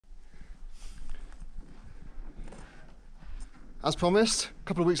as promised, a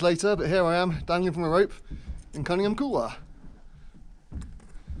couple of weeks later, but here I am dangling from a rope in Cunningham Cooler.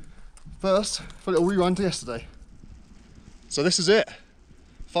 First, for a little rerun to yesterday. So this is it.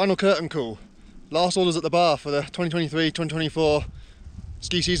 Final curtain call. Last orders at the bar for the 2023-2024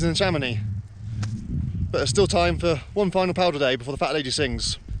 ski season in Chamonix. But there's still time for one final powder day before the fat lady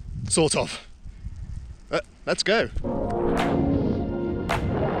sings. Sort of. Let's go.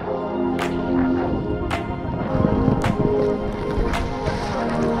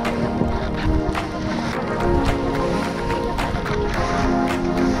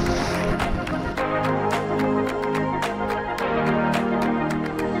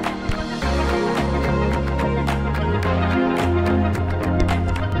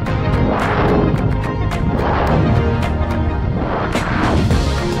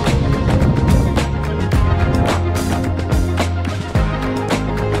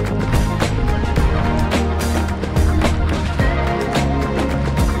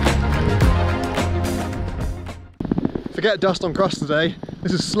 Forget dust on crust today,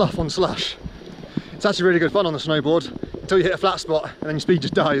 this is slough on slush. It's actually really good fun on the snowboard until you hit a flat spot and then your speed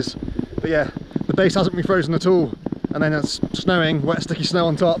just dies. But yeah, the base hasn't been frozen at all, and then it's snowing, wet sticky snow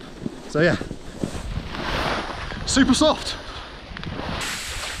on top. So yeah, super soft.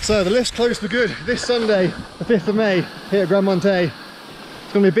 So the lift's closed for good this Sunday, the 5th of May, here at Grand Montée.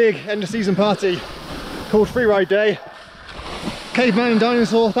 It's going to be a big end of season party called Freeride Day. Caveman and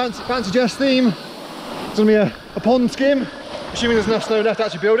Dinosaur fancy dress theme. It's going to be a pond skim, assuming there's enough snow left to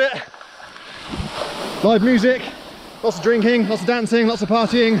actually build it. Live music, lots of drinking, lots of dancing, lots of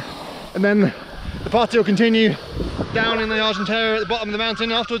partying, and then the party will continue down in the Argentera at the bottom of the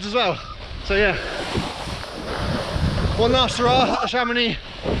mountain afterwards as well. So yeah, one last hurrah at the Chamonix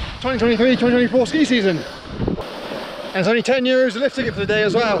 2023-2024 ski season. And it's only €10 a lift ticket for the day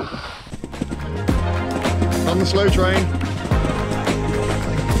as well. On the slow train.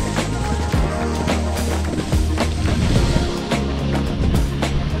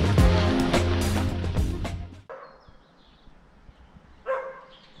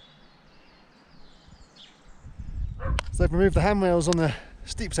 So they've removed the handrails on the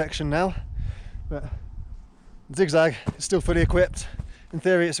steep section now, but the zigzag is still fully equipped. In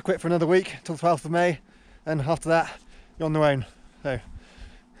theory it's equipped for another week till the 12th of May, and after that you're on the own. So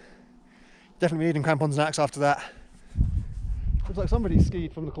definitely needing crampons and axe after that. Looks like somebody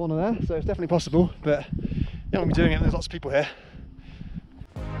skied from the corner there, so it's definitely possible, but you don't want to be doing it when there's lots of people here.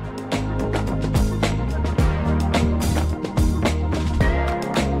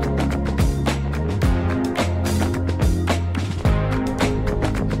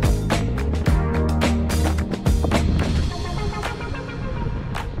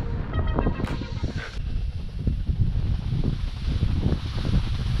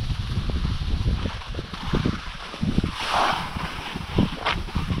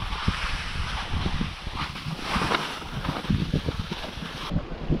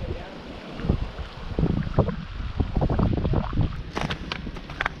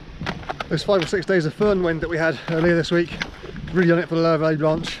 Those 5 or 6 days of fern wind that we had earlier this week really done it for the lower valley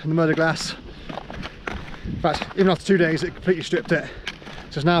branch and the murder glass. In fact, even after 2 days it completely stripped it.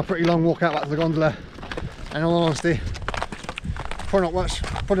 So it's now a pretty long walk out back to the gondola, and in all honesty, probably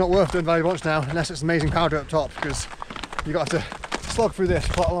not worth doing valley branch now unless it's amazing powder up top, because you've got to slog through this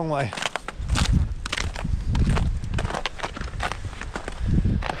quite a long way.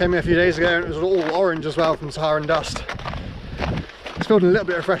 I came here a few days ago and it was all orange as well from Saharan dust. It's filled in a little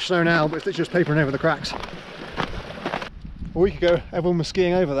bit of fresh snow now, but it's just papering over the cracks. A week ago, everyone was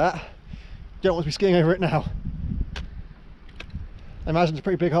skiing over that. You don't want to be skiing over it now. I imagine it's a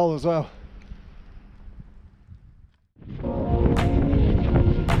pretty big hole as well.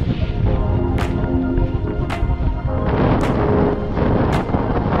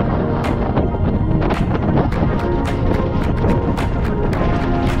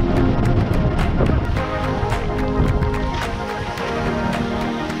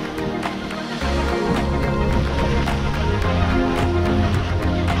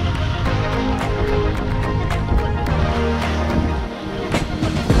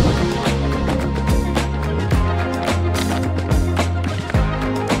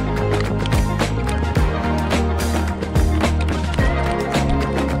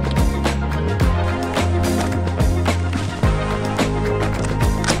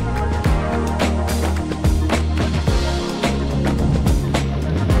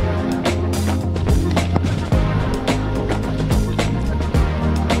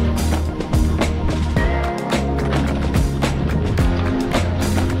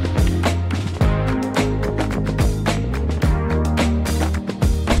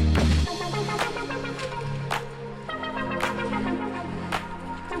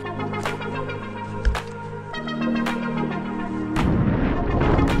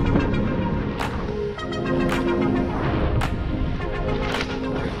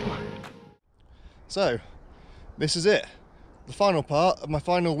 So, this is it. The final part of my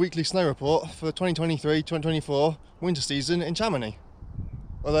final weekly snow report for 2023-2024 winter season in Chamonix.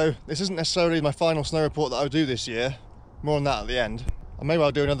 Although this isn't necessarily my final snow report that I'll do this year, more on that at the end. And maybe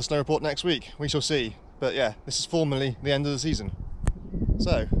I'll do another snow report next week, we shall see. But yeah, this is formally the end of the season.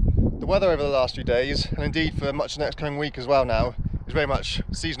 So, the weather over the last few days, and indeed for much of the next coming week as well now, is very much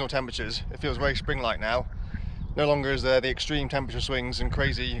seasonal temperatures. It feels very spring-like now. No longer is there the extreme temperature swings and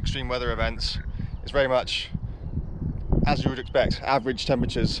crazy extreme weather events. It's very much, as you would expect, average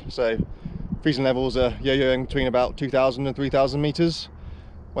temperatures. So freezing levels are yo-yoing between about 2,000 and 3,000 meters.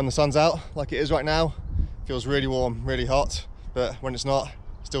 When the sun's out, like it is right now, it feels really warm, really hot, but when it's not, it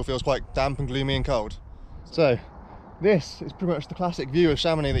still feels quite damp and gloomy and cold. So this is pretty much the classic view of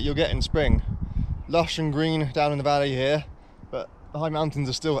Chamonix that you'll get in spring. Lush and green down in the valley here, but the high mountains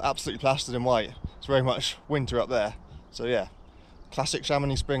are still absolutely plastered in white. It's very much winter up there. So yeah, classic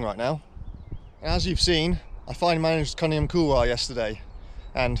Chamonix spring right now. And as you've seen, I finally managed Cunningham Couloir yesterday,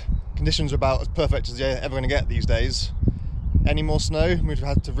 and conditions are about as perfect as you're ever going to get these days. Any more snow, we'd have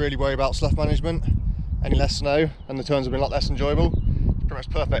had to really worry about slough management. Any less snow, and the turns have been a lot less enjoyable. It's pretty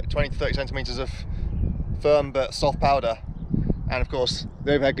much perfect, 20 to 30 centimetres of firm but soft powder. And of course,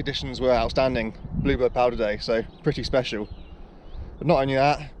 the overhead conditions were outstanding. Bluebird powder day, so pretty special. But not only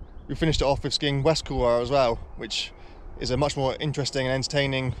that, we finished it off with skiing West Couloir as well, which is a much more interesting and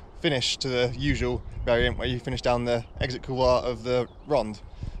entertaining finish to the usual variant where you finish down the exit couloir of the Ronde.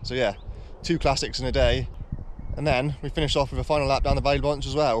 So yeah, two classics in a day. And then we finished off with a final lap down the Valley Blanche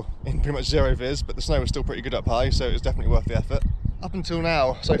as well, in pretty much zero viz, but the snow was still pretty good up high, so it was definitely worth the effort. Up until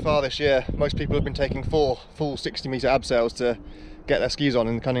now, so far this year, most people have been taking 4 full 60-metre abseils to get their skis on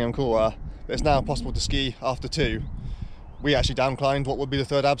in the Cunningham Couloir, but it's now possible to ski after 2. We actually downclimbed what would be the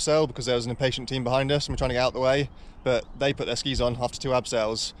 3rd abseil because there was an impatient team behind us and we're trying to get out of the way, but they put their skis on after 2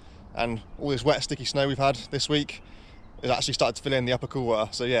 abseils, and all this wet sticky snow we've had this week has actually started to fill in the upper couloir.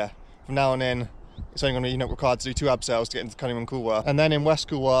 So yeah, from now on in, it's only going to be required to do 2 abseils to get into the Cunningham Couloir. And then in West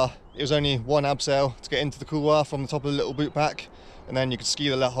Couloir, it was only 1 abseil to get into the couloir from the top of the little boot pack, and then you could ski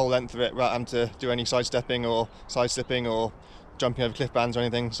the whole length of it without having to do any sidestepping or side-slipping or jumping over cliff bands or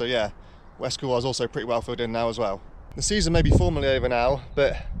anything. So yeah, West Couloir is also pretty well filled in now as well. The season may be formally over now,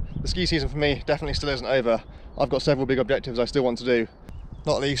 but the ski season for me definitely still isn't over. I've got several big objectives I still want to do.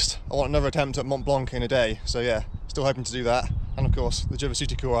 Not least, I want another attempt at Mont Blanc in a day, so yeah, still hoping to do that. And of course, the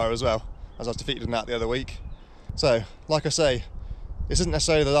Giovasutti Couloir as well, as I was defeated in that the other week. So, like I say, this isn't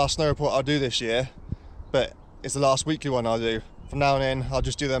necessarily the last snow report I'll do this year, but it's the last weekly one I'll do. From now on in, I'll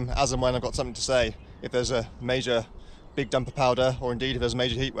just do them as and when I've got something to say, if there's a major big dump of powder, or indeed if there's a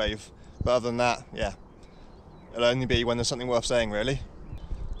major heat wave. But other than that, yeah, it'll only be when there's something worth saying, really.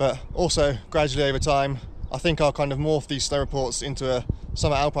 But also, gradually over time, I think I'll kind of morph these snow reports into a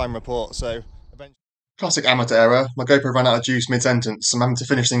summer alpine report, so eventually... Classic amateur error, my GoPro ran out of juice mid-sentence, so I'm having to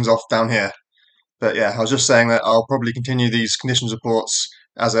finish things off down here. But yeah, I was just saying that I'll probably continue these conditions reports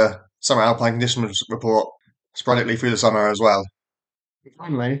as a summer alpine conditions report sporadically through the summer as well.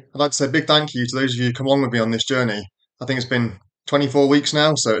 Finally, I'd like to say a big thank you to those of you who come along with me on this journey. I think it's been 24 weeks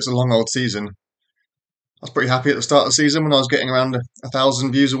now, so it's a long old season. I was pretty happy at the start of the season when I was getting around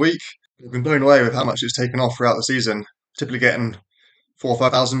 1,000 views a week. I've been blown away with how much it's taken off throughout the season. Typically getting 4,000 or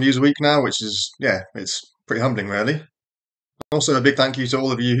 5,000 views a week now, which is, yeah, it's pretty humbling really. Also a big thank you to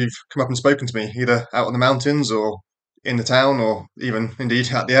all of you who've come up and spoken to me, either out on the mountains or in the town or even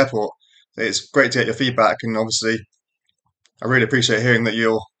indeed at the airport. It's great to get your feedback, and obviously I really appreciate hearing that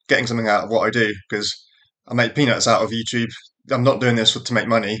you're getting something out of what I do, because I make peanuts out of YouTube. I'm not doing this to make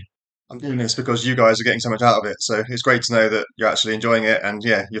money. I'm doing this because you guys are getting so much out of it. So it's great to know that you're actually enjoying it, and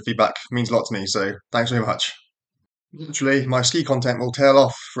yeah, your feedback means a lot to me. So thanks very much. Naturally, my ski content will tail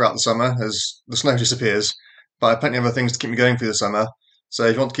off throughout the summer as the snow disappears, but I have plenty of other things to keep me going through the summer. So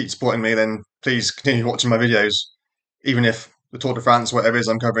if you want to keep supporting me, then please continue watching my videos. Even if the Tour de France, whatever it is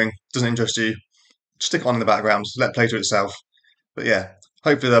I'm covering, doesn't interest you, stick it on in the background, let it play to itself. But yeah,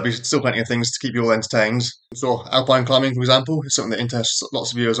 hopefully there'll be still plenty of things to keep you all entertained. So alpine climbing, for example, is something that interests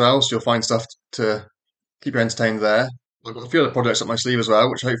lots of you as well, so you'll find stuff to keep you entertained there. I've got a few other projects up my sleeve as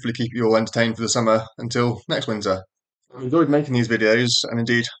well, which hopefully keep you all entertained for the summer until next winter. I've enjoyed making these videos, and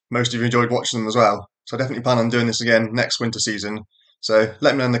indeed most of you enjoyed watching them as well. So I definitely plan on doing this again next winter season. So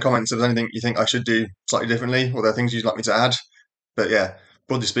let me know in the comments if there's anything you think I should do slightly differently, or there are things you'd like me to add. But yeah,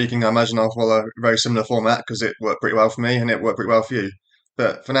 broadly speaking, I imagine I'll follow a very similar format because it worked pretty well for me and it worked pretty well for you.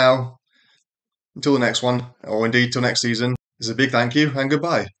 But for now, until the next one, or indeed till next season, is a big thank you and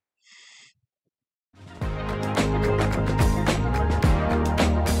goodbye.